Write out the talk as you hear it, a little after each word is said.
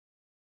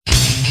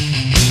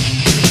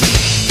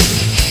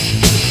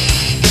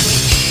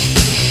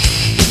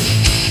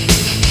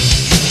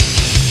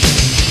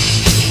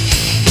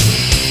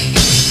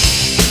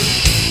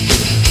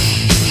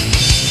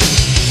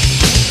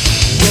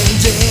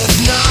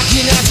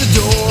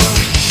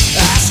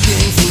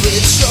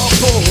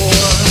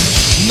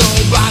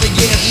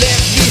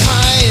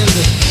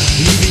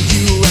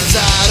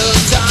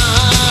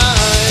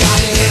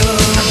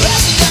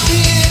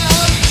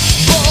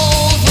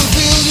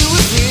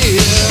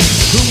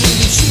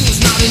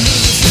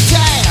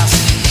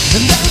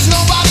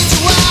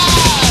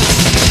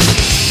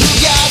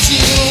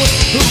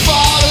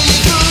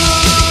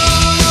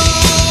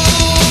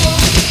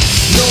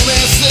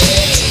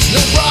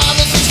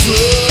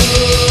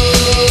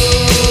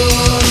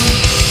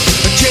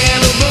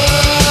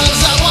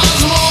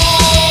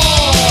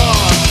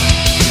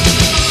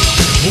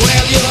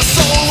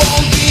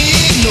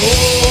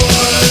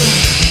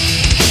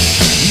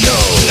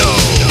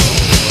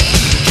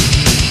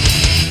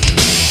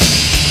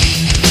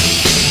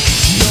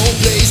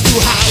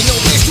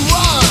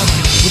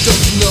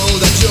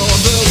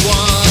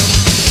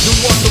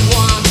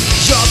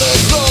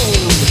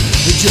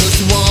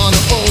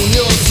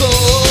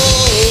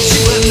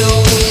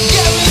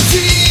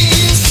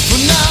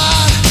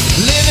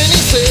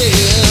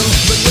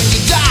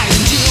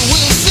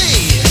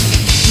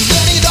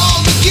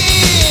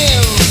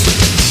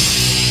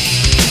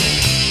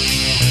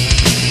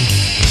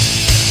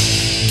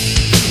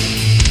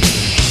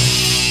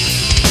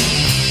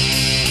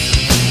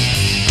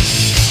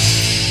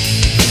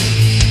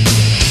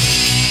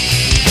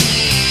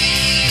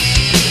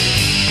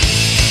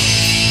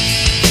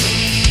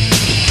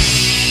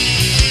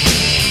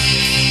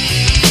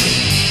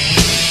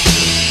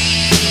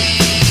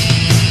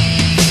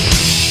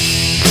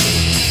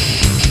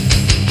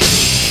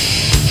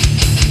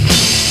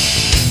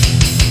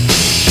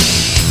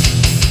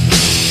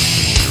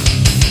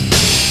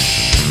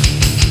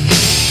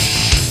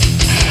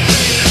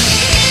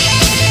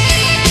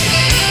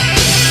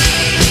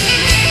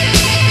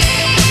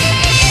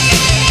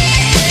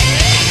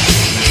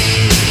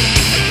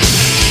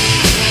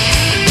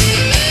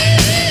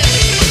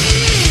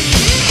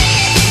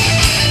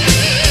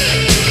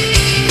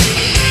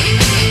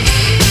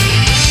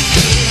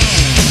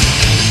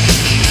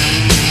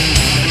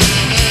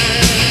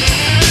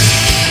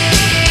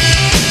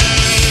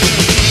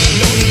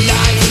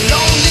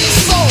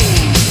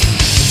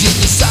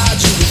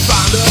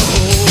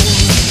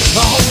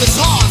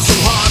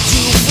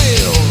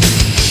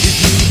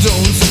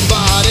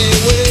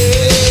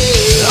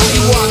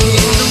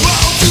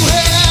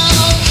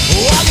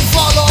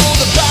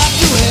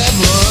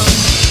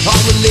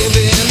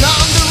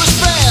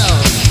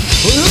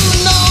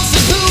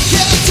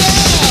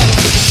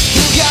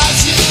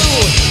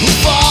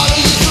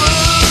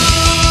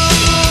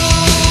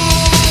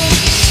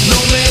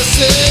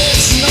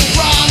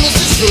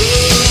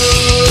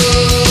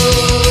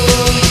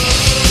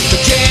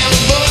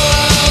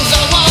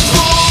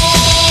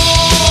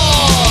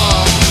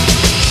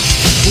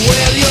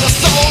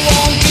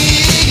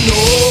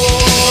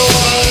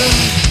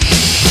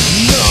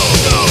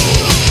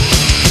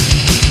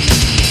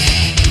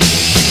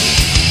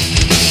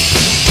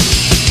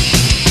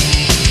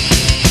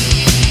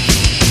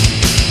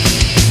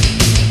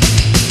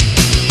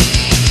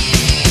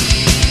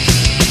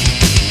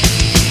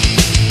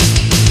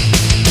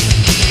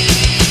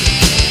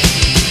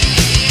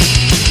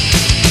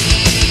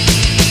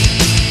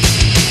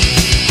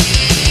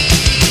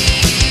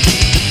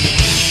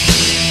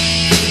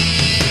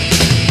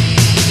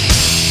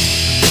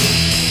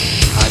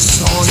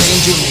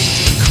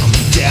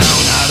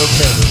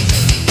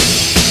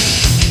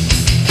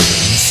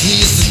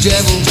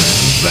devil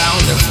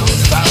bound him for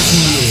 1,000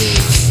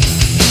 years.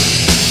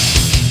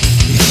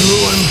 He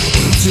threw him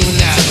into an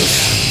abyss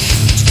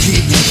to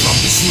keep him from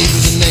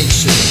deceiving the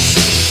nations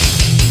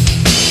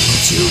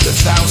until the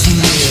 1,000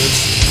 years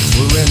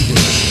were ended.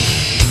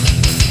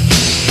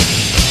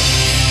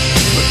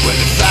 But when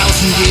the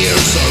 1,000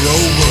 years are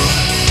over,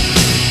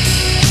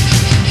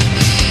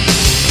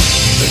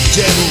 the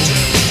devil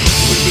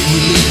will be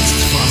released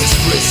from his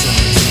prison,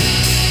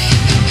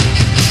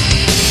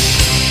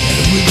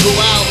 and we go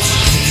out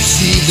to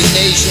deceive the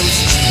nations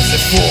at the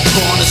four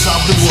corners of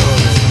the